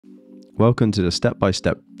Welcome to the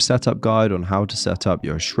step-by-step setup guide on how to set up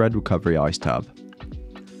your Shredrecovery ice tub.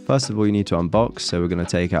 First of all, you need to unbox, so we're going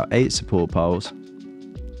to take out 8 support poles.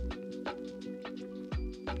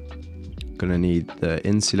 Going to need the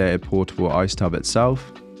insulated portable ice tub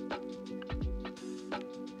itself.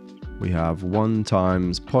 We have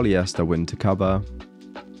 1x polyester winter cover,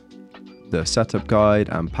 the setup guide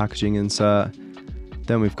and packaging insert.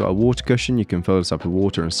 Then we've got a water cushion, you can fill this up with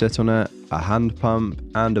water and sit on it, a hand pump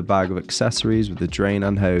and a bag of accessories with the drain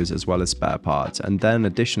and hose as well as spare parts, and then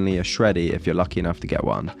additionally a shreddy if you're lucky enough to get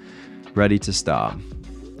one. Ready to start.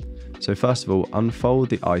 So first of all, unfold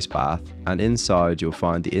the ice bath and inside you'll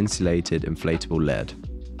find the insulated inflatable lid.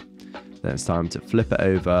 Then it's time to flip it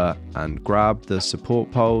over and grab the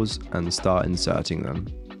support poles and start inserting them.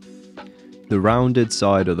 The rounded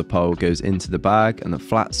side of the pole goes into the bag and the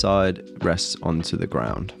flat side rests onto the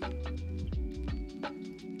ground.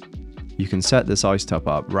 You can set this ice tub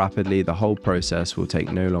up rapidly, the whole process will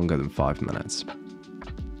take no longer than 5 minutes.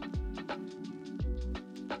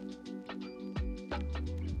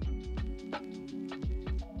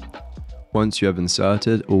 Once you have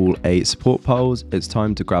inserted all 8 support poles, it's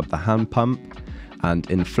time to grab the hand pump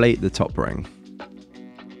and inflate the top ring.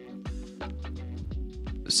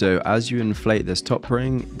 So as you inflate this top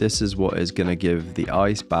ring, this is what is going to give the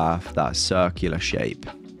ice bath that circular shape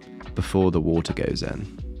before the water goes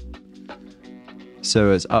in.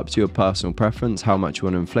 So it's up to your personal preference how much you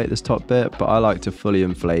want to inflate this top bit, but I like to fully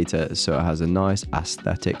inflate it so it has a nice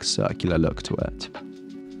aesthetic circular look to it.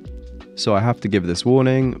 So I have to give this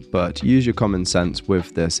warning, but use your common sense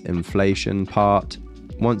with this inflation part.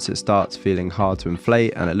 Once it starts feeling hard to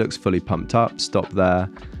inflate and it looks fully pumped up, stop there.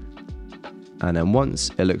 And then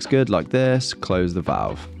once it looks good like this, close the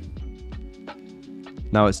valve.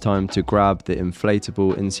 Now it's time to grab the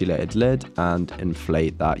inflatable insulated lid and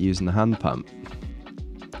inflate that using the hand pump.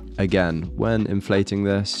 Again, when inflating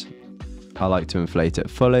this, I like to inflate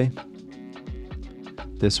it fully.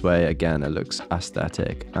 This way, again, it looks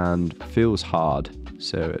aesthetic and feels hard,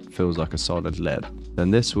 so it feels like a solid lid.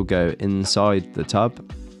 Then this will go inside the tub,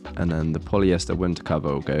 and then the polyester winter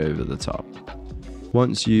cover will go over the top.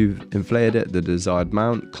 Once you've inflated it the desired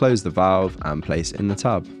amount, close the valve and place it in the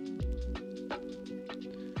tub.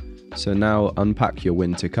 So now unpack your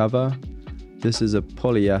winter cover. This is a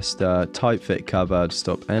polyester tight fit cover to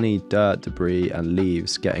stop any dirt, debris and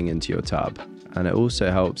leaves getting into your tub. And it also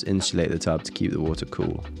helps insulate the tub to keep the water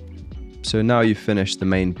cool. So now you've finished the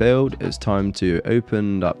main build, it's time to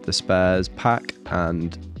open up the spares pack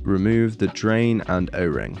and remove the drain and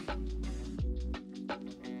O-ring.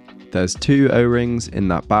 There's 2 O-rings in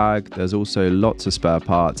that bag, there's also lots of spare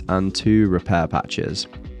parts and 2 repair patches.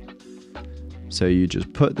 So you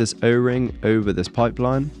just put this O-ring over this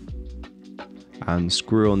pipeline and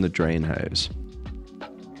screw on the drain hose.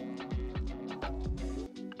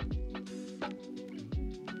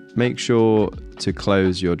 Make sure to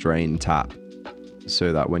close your drain tap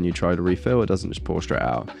so that when you try to refill, it doesn't just pour straight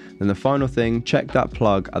out. Then the final thing, check that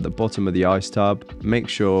plug at the bottom of the ice tub. Make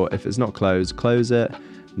sure if it's not closed, close it.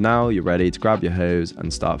 Now you're ready to grab your hose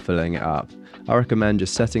and start filling it up. I recommend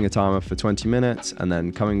just setting a timer for 20 minutes and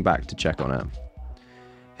then coming back to check on it.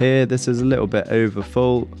 Here, this is a little bit over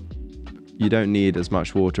full. You don't need as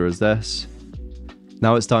much water as this.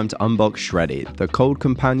 Now it's time to unbox Shreddy, the cold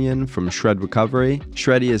companion from Shredrecovery.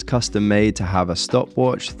 Shreddy is custom made to have a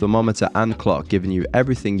stopwatch, thermometer and clock, giving you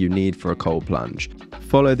everything you need for a cold plunge.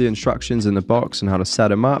 Follow the instructions in the box on how to set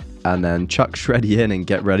them up and then chuck Shreddy in and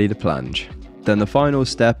get ready to plunge. Then the final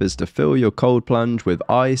step is to fill your cold plunge with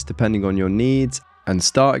ice depending on your needs and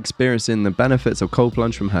start experiencing the benefits of cold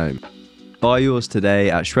plunge from home. Buy yours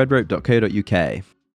today at shredrope.co.uk.